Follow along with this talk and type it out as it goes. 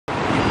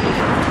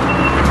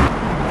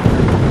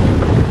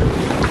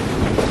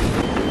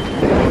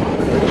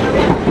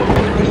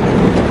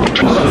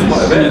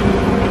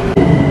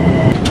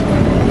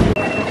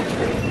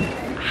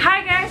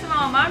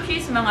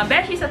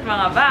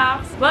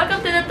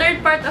Welcome to the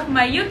third part of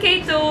my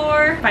UK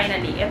tour!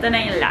 Finally, ito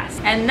na yung last.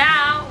 And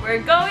now,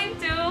 we're going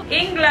to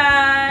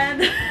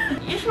England!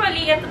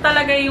 Usually, ito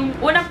talaga yung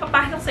unang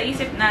papasok sa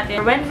isip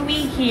natin when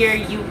we hear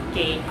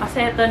UK.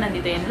 Kasi ito,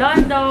 nandito yung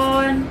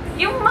London,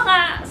 yung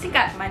mga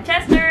sikat,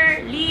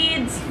 Manchester,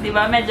 Leeds, di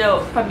ba?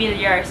 Medyo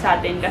familiar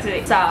sa atin kasi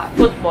sa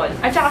football.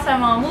 At saka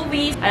sa mga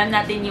movies, alam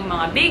natin yung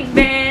mga Big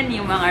Ben,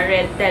 yung mga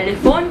Red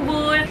Telephone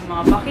Booth, yung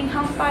mga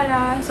Buckingham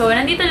Palace. So,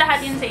 nandito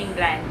lahat yun sa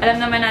England. Alam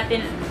naman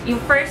natin yung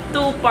first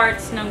two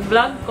parts ng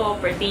vlog ko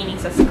pertaining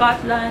sa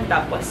Scotland,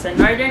 tapos sa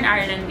Northern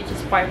Ireland, which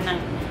is part ng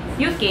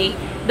UK.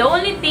 The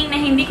only thing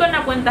na hindi ko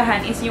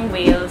napuntahan is yung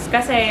Wales.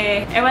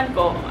 Kasi, ewan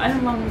ko, ano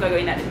mang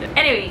gagawin natin doon.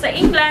 Anyway, sa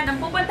England, ang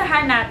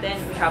pupuntahan natin,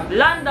 we have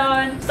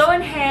London,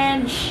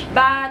 Stonehenge,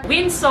 Bath,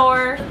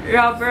 Windsor,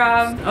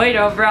 Rotherham,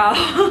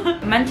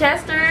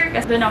 Manchester,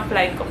 kasi doon ang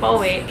flight ko pa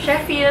uwi.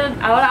 Sheffield,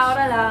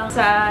 aura-aura lang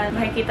sa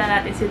makikita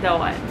natin si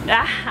Dawan.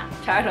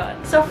 Charot.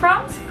 So,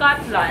 from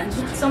Scotland,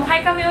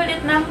 sumakay kami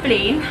ulit ng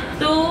plane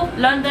to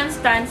London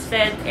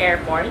Stansted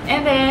Airport.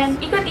 And then,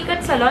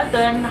 ikot-ikot sa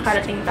London,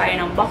 nakarating tayo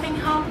ng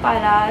Buckingham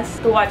Palace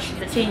to watch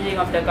the changing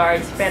of the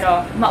guards.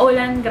 Pero,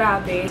 maulan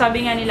grabe.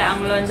 Sabi nga nila,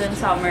 ang London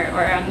summer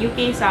or ang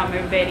UK summer,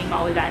 very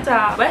maulan.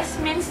 Sa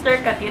Westminster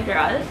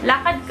Cathedral,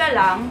 lakad ka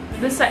lang,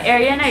 doon sa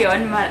area na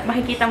yon,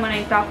 makikita mo na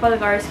yung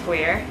Trafalgar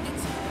Square.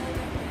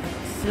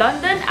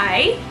 London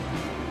Eye,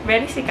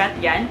 very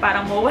sikat yan,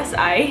 parang MOA's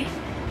Eye,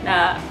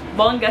 na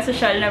bongga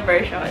social na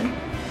version.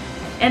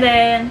 And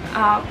then,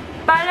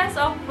 Palace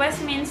of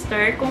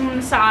Westminster,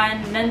 kung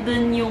saan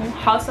nandun yung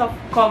House of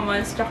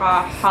Commons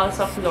tsaka House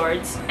of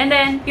Lords. And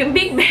then, yung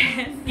Big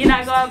Ben,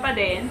 ginagawa pa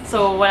din.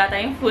 So, wala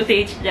tayong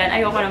footage dyan.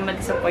 Ayoko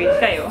naman disappoint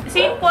kayo.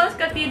 St. Paul's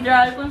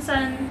Cathedral, kung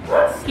saan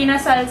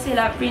kinasal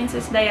sila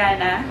Princess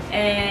Diana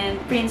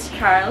and Prince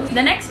Charles.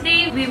 The next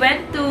day, we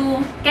went to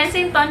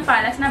Kensington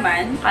Palace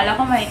naman. Kala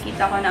ko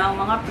makikita ko na ang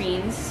mga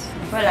prince.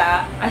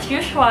 Wala. As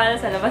usual,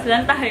 sa labas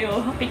lang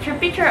tayo.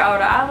 Picture-picture,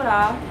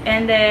 aura-aura.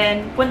 And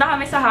then, punta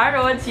kami sa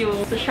Harrods,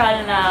 yung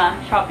social na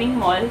shopping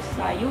mall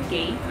sa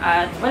UK.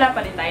 At wala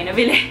pa rin tayo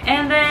nabili.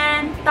 And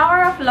then,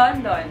 Tower of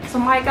London.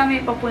 Sumakay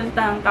kami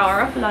papuntang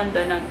Tower of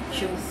London ng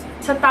tube.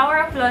 Sa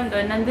Tower of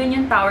London, nandun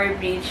yung Tower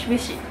Bridge,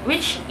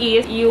 which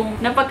is yung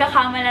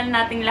napagkakamalan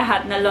nating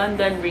lahat na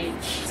London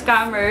Bridge.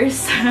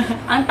 Scammers.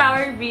 Ang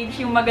Tower Bridge,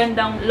 yung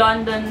magandang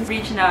London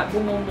Bridge na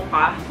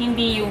bumumuka,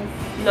 hindi yung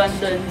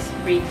London's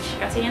Bridge.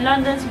 Kasi yung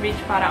London's Bridge,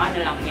 parang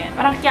ano lang yan.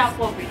 Parang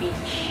Quiapo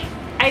Bridge.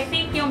 I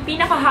think yung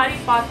pinaka Harry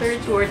Potter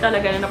tour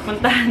talaga na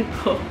napuntahan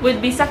ko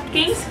would be sa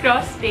King's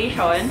Cross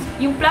Station.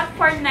 Yung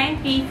platform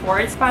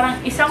 94, parang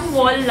isang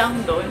wall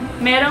lang doon.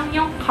 Merong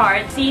yung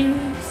cart scene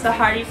sa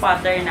Harry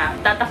Potter na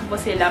tatakbo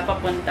sila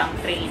papuntang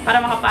train.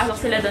 Para makapasok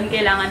sila doon,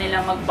 kailangan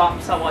nila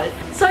mag-bump sa wall.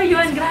 So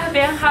yun,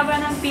 grabe, ang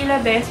haba ng pila,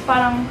 best.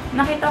 Parang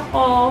nakita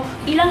ko,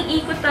 ilang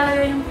ikot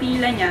talaga yung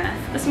pila niya.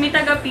 Tapos may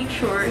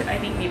taga-picture,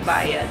 I think may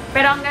bayad.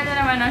 Pero ang ganda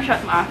naman ng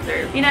shot mo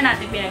after. Hindi na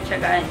natin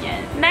pinagtsagaan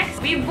yan. Next,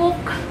 we book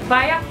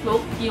via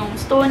Klook yung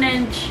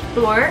Stonehenge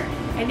tour.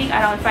 I think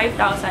around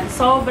 5,000.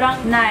 Sobrang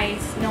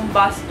nice nung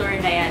bus tour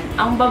na yan.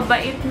 Ang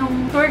babait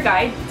nung tour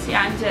guide, si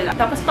Angela.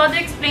 Tapos todo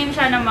explain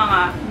siya ng mga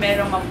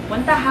merong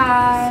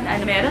mapupuntahan,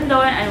 ano meron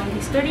doon, anong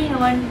history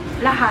nun,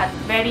 lahat.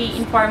 Very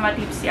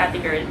informative si ate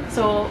girl.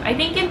 So, I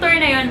think yung tour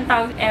na yun,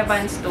 tawag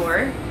Evans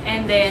Tour.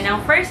 And then,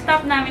 ang first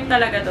stop namin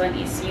talaga doon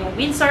is yung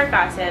Windsor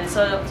Castle.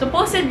 So,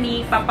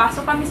 supposedly,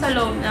 papasok kami sa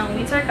loob ng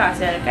Windsor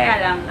Castle,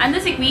 kaya lang, ando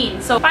si Queen.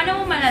 So,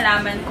 paano mo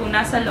malalaman kung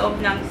nasa loob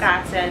ng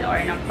castle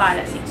or ng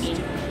palace si Queen?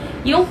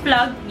 Yung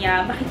plug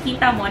niya,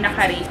 makikita mo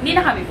naka-raise. Hindi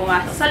na kami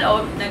pumasok sa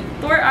loob.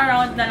 Nag-tour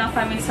around na lang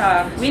kami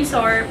sa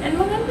Windsor. And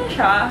maganda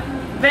siya.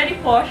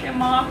 Very posh yung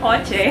mga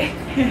kotse.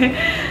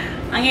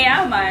 Ang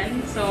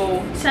yayaman.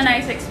 So, it's a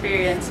nice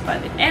experience pa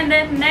din. And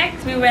then,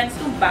 next, we went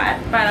to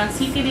Bath. Parang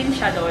city din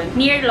siya doon.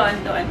 Near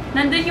London.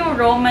 Nandun yung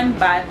Roman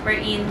Bath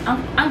wherein,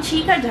 ang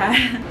chika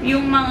dyan,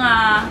 yung mga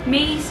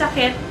may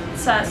sakit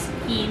sa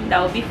skin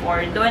daw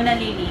before, doon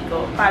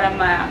naliligo para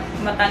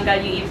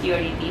matanggal yung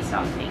impurity,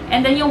 something.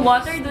 And then yung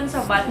water dun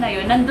sa bath na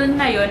yun, nandun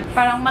na yun,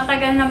 parang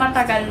matagal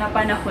na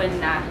panahon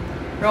na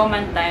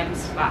Roman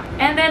times pa.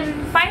 And then,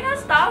 final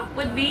stop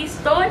would be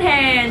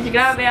Stonehenge.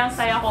 Grabe, ang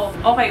saya ko.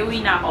 Okay, uwi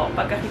na ako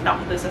pagkakita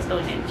ko dun sa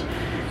Stonehenge.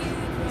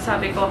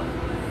 Sabi ko,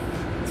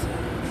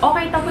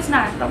 okay, tapos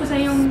na. Tapos na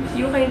yung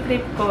UK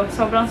trip ko.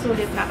 Sobrang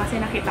sulit na kasi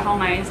nakita ko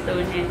ngayon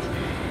Stonehenge.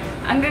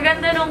 Ang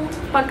gaganda nung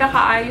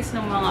pagkakaayos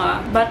ng mga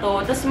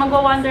bato. Tapos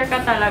magwa-wonder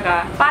ka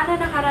talaga, paano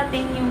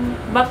nakarating yung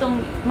batong,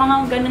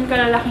 mga ganun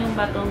kalalaking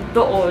batong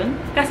doon?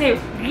 Kasi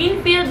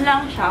green field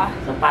lang siya.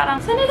 So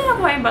parang, saan nila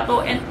nakuha yung bato?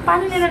 And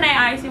paano nila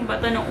naiayos yung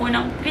bato noong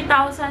unang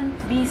 3000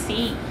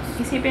 BC?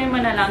 Isipin mo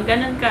na lang,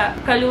 ganun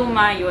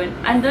kaluma yun.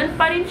 Andun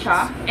pa rin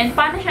siya. And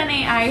paano siya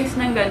naiayos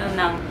ng ganun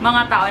ng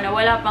mga tao na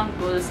wala pang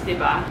tools,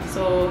 diba?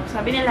 So,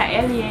 sabi nila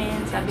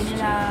alien, sabi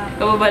nila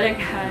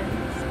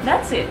kababalagan.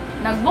 that's it.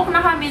 Nag-book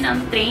na kami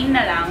ng train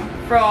na lang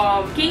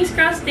from King's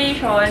Cross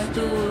Station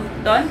to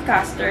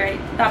Doncaster.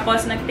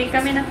 Tapos nag-take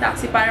kami ng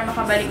taxi para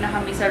makabalik na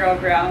kami sa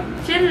Rotherham.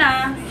 Chill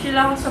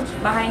ako sa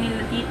bahay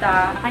nila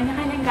tita.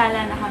 Kanya-kanyang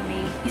gala na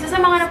kami. Isa sa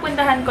mga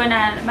napuntahan ko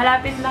na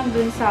malapit lang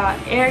dun sa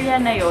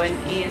area na yon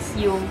is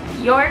yung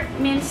York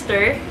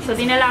Minster. So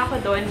dinala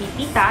ako doon ni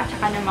tita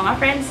tsaka ng mga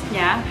friends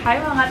niya.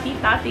 Hi mga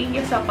tita, thank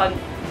you sa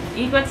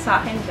pag-ikot sa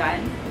akin dyan.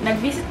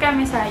 Nag-visit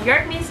kami sa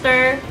York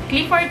Minster,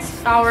 Clifford's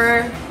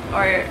Tower,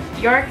 or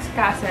York's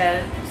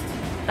Castle.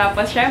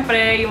 Tapos,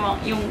 syempre,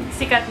 yung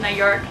sikat na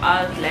York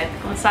Outlet,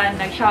 kung saan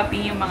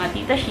nag-shopping yung mga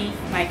Tita Chic,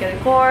 Michael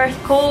Kors,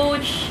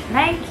 Coach,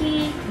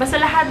 Nike, basta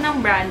lahat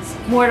ng brands,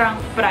 murang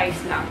price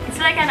lang.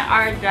 It's like an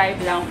hour drive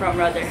lang from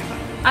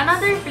Rotherham.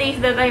 Another place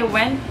that I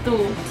went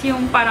to,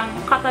 yung parang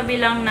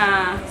katabi lang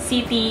na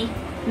city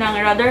ng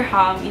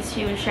Rotherham is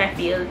yung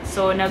Sheffield.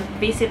 So,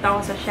 nag-visit ako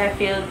sa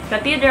Sheffield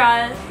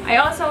Cathedral. I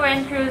also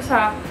went through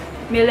sa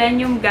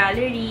Millennium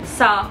Gallery,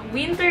 sa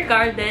Winter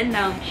Garden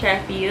ng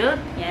Sheffield.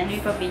 Yan,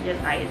 may pa-video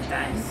tayo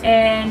dyan.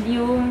 And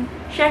yung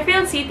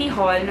Sheffield City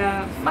Hall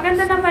na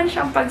maganda naman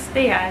siyang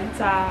pagstayan.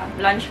 Sa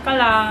lunch ka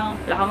lang,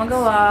 wala kang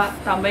magawa,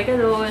 tambay ka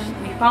dun,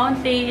 may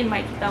fountain,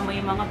 makikita mo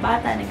yung mga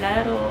bata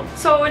naglalaro.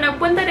 So,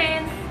 nagpunta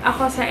rin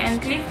ako sa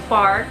Encliffe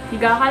Park.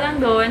 Higa ka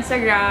lang doon sa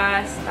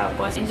grass.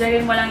 Tapos,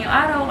 enjoyin mo lang yung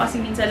araw kasi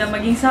minsan lang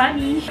maging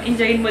sunny.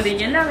 Enjoyin mo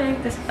din yung lamig.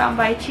 Tapos,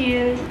 tambay,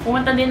 chill.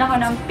 Pumunta din ako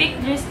ng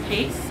Peak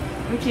District,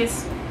 which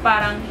is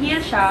parang hill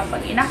siya.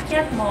 Pag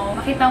inakyat mo,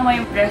 makita mo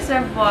yung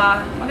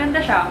reservoir. Maganda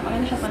siya.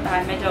 Maganda siya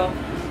puntahan. Medyo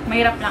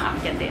mahirap lang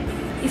akyatin.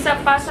 Isa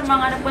pa sa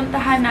mga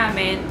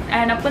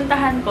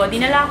napuntahan ko,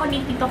 dinala ko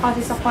ni Tito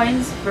kasi sa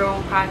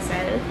Coinsbrough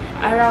Castle.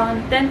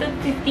 Around 10 to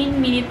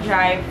 15 minute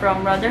drive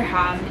from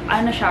Rotherham.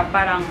 Ano siya,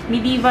 parang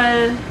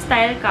medieval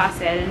style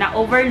castle na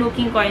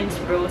overlooking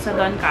Coinsbrough sa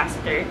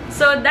Doncaster.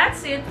 So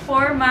that's it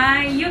for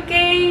my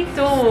UK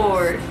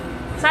tour.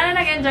 Sana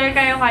nag-enjoy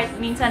kayo kahit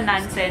minsan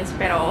nonsense,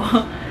 pero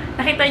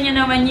nakita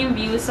nyo naman yung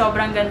view,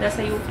 sobrang ganda sa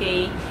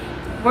UK.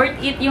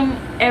 Worth it yung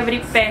every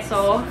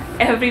peso,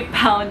 every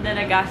pound na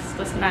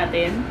nagastos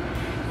natin.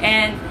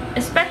 And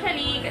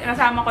especially,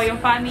 kasama ko yung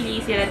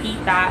family, sila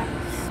tita.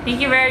 Thank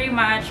you very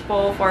much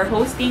po for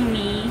hosting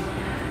me.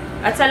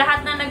 At sa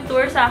lahat na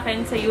nag-tour sa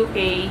akin sa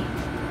UK,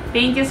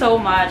 thank you so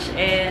much.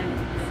 And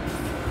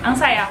ang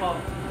saya ko.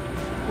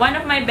 One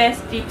of my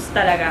best trips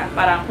talaga.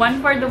 Parang one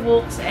for the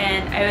books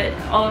and I will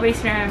always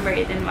remember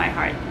it in my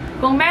heart.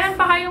 Kung meron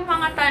pa kayong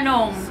mga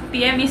tanong,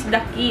 PM is the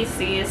key,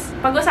 sis.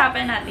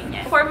 Pag-usapan natin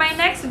yan. For my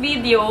next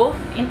video,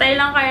 hintay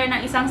lang kayo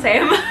ng isang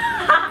SEM.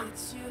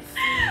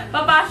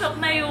 Papasok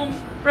na yung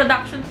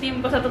production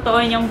team ko sa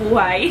totoo niyang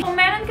buhay. Kung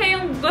meron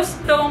kayong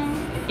gustong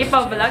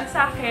ipa-vlog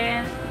sa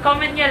akin,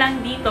 comment nyo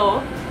lang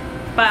dito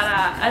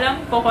para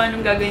alam ko kung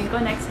anong gagawin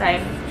ko next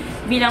time.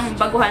 Bilang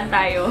baguhan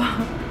tayo.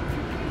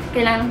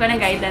 Kailangan ko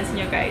ng guidance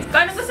nyo, guys.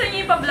 Kung anong gusto nyo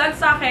ipa-vlog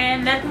sa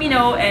akin, let me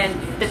know and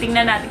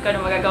titingnan natin kung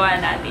ano magagawa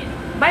natin.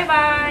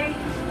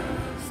 Bye-bye!